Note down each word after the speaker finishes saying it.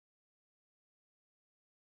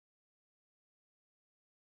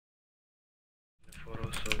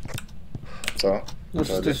Co? No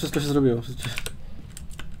wszystko się zrobiło. W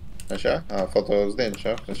sensie? A, foto,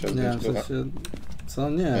 zdjęcia? W sensie Nie, w sensie... Co?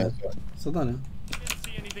 Nie. Zadanie.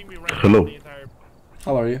 Hello.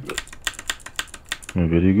 How are you? I'm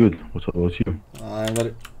very good. What about you? I'm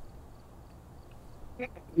very...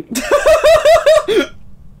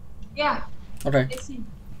 Yeah. Okay.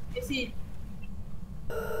 I see.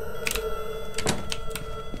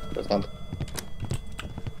 Stąd.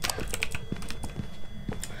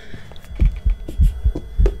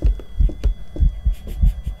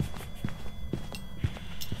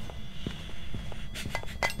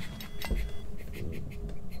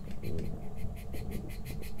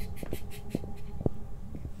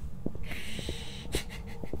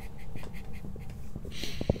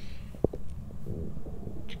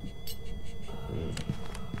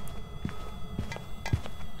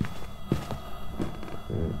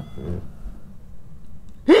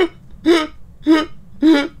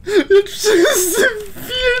 Jak wszyscy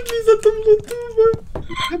wbiegli za tą lodówę.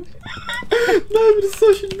 Najpierw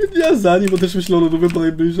sąsiad biegł za nim, bo też myślał o lodówę po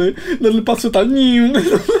najbliżej. Nagle patrzę tam, nim, na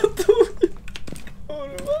lodówę.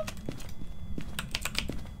 Kurwa.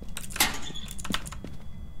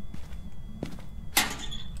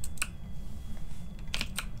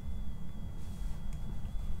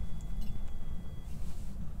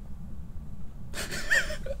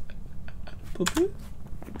 To ty?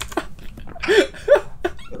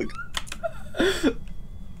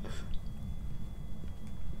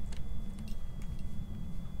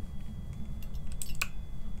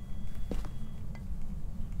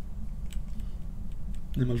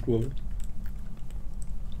 Nie masz głowy.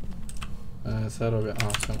 Co ja robię?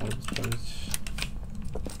 A, chciałem albo sprawdzić.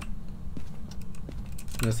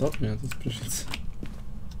 Nie stop? Nie, to jest prysznic.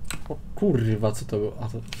 O kurwa, co to było? A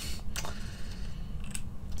to...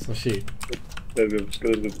 Co się? Nie wiem,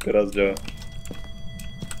 szkoda, że tylko raz działa.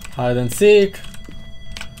 Hide and seek.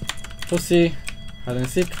 Pussy. Hide and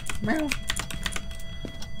seek. Meow.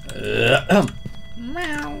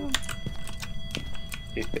 Meow.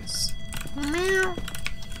 Yes. Meow.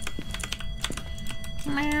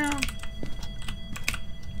 Meow.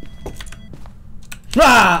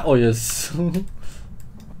 Ah! O Jezu.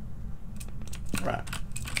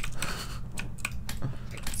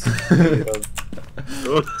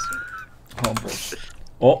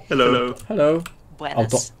 Oh, Hello. Hello.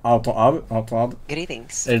 Buenas. Auto.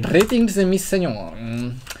 Greetings. Greetings, Miss Senor.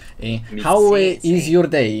 How is your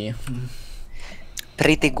day?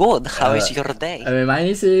 Pretty good. How is your day? Mine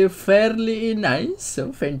is fairly nice,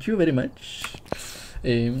 so thank you very much.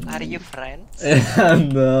 Are you friends?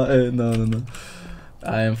 No.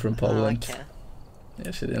 I am from Poland. Okay.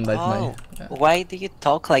 Yeah, she didn't like my... Why do you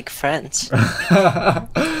talk like friends?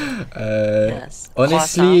 Yes.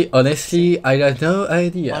 Honestly, I have no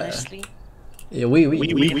idea. Honestly? Oui.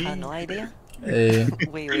 You have no idea?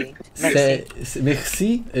 Oui.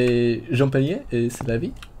 Merci. Jean Pellier, c'est la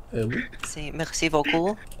vie. Oui. Sí, merci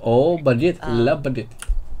beaucoup. Oh, baguette, la baguette.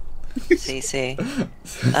 Sí.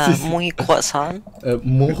 Muy croissant.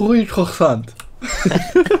 Muy croissant.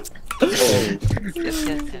 Yes.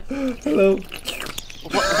 Hello.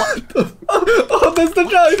 What? Oh, that's the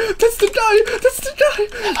guy!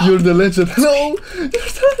 You're the legend. Hello! You're the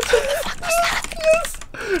legend. What was that? Yes!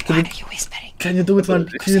 Why are you whispering? Can you do it, man?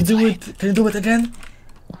 Can you do it again?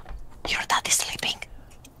 Your dad is sleeping.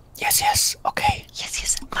 Yes. Okay.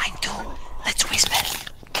 Yes. Mine too. Let's whisper.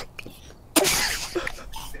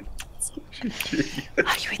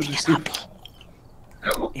 Are you eating an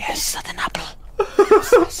apple? Yes. Is that an apple?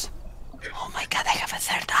 Yes. Oh my god, I have a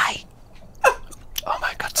third eye. Oh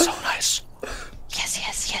my god, so nice.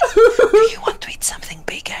 Yes. Do you want to eat something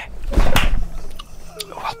bigger?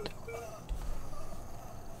 What?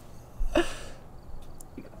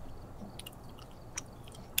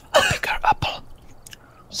 A bigger apple.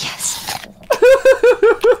 Yes.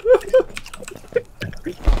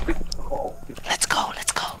 Let's go.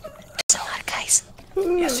 SMR, guys.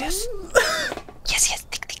 Yes.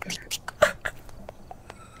 Tick.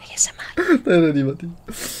 ASMR. Det är det, Matti.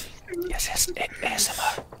 Yes,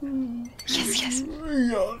 ASMR. Yes.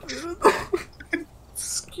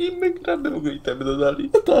 Z kim my gramy? W ogóle itemy dodali?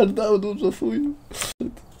 Tak, dawno czasu.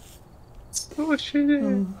 Co się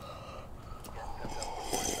dzieje?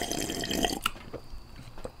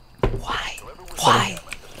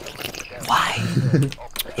 Why?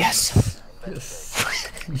 Yes.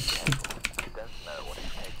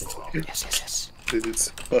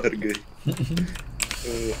 It's Fargej.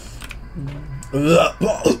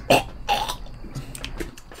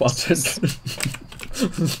 Płaczek.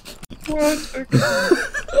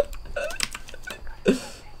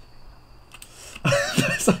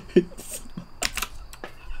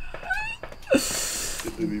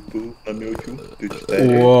 minuciu. Tu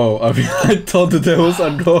 4. Wow, I mean, I thought there was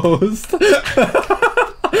a ghost.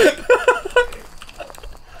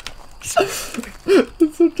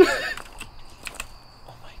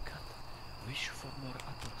 Oh my god. Wish for more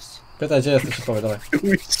apples. Pytaj, gdzie jesteś, szybko, dawaj.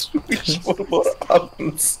 Wish for more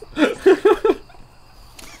apples.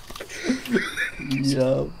 Ja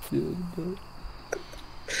pierdolę.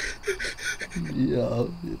 Ja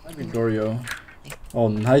pierdolę. Gorio. Oh,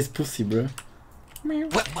 nice pussy, bro.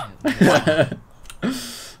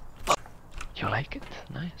 You like it?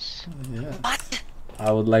 Nice. Yeah. What?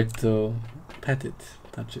 I would like to pet it,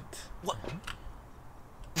 touch it. What?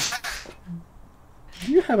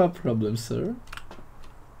 Do you have a problem, sir?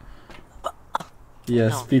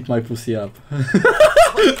 Yes, No. beat my pussy up.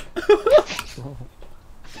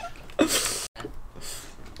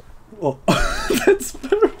 Oh, that's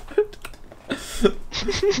perfect.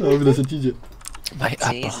 No, widać, że ci idzie. My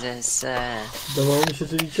apple. Jesus. Dawało mi się,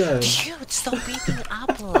 że widziałem. Dude, stop eating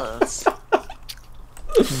apples.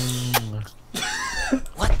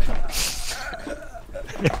 What?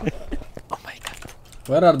 Oh my god.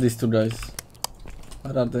 Where are these two guys?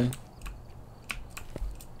 Where are they?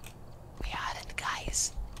 We aren't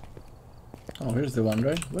guys. Oh, here's the one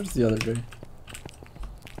guy. Where's the other guy?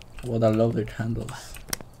 What are loaded handles?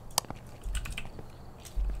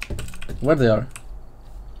 Where they are?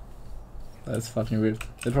 That's fucking weird.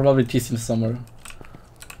 They're probably kissing somewhere.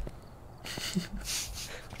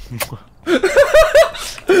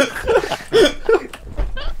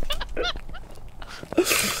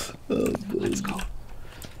 Let's go.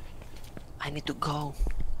 I need to go.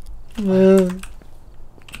 I'm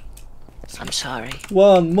sorry.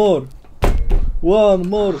 One more. One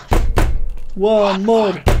more. One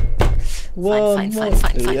more. One fine, more.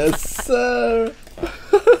 fine, fine, Yes, sir.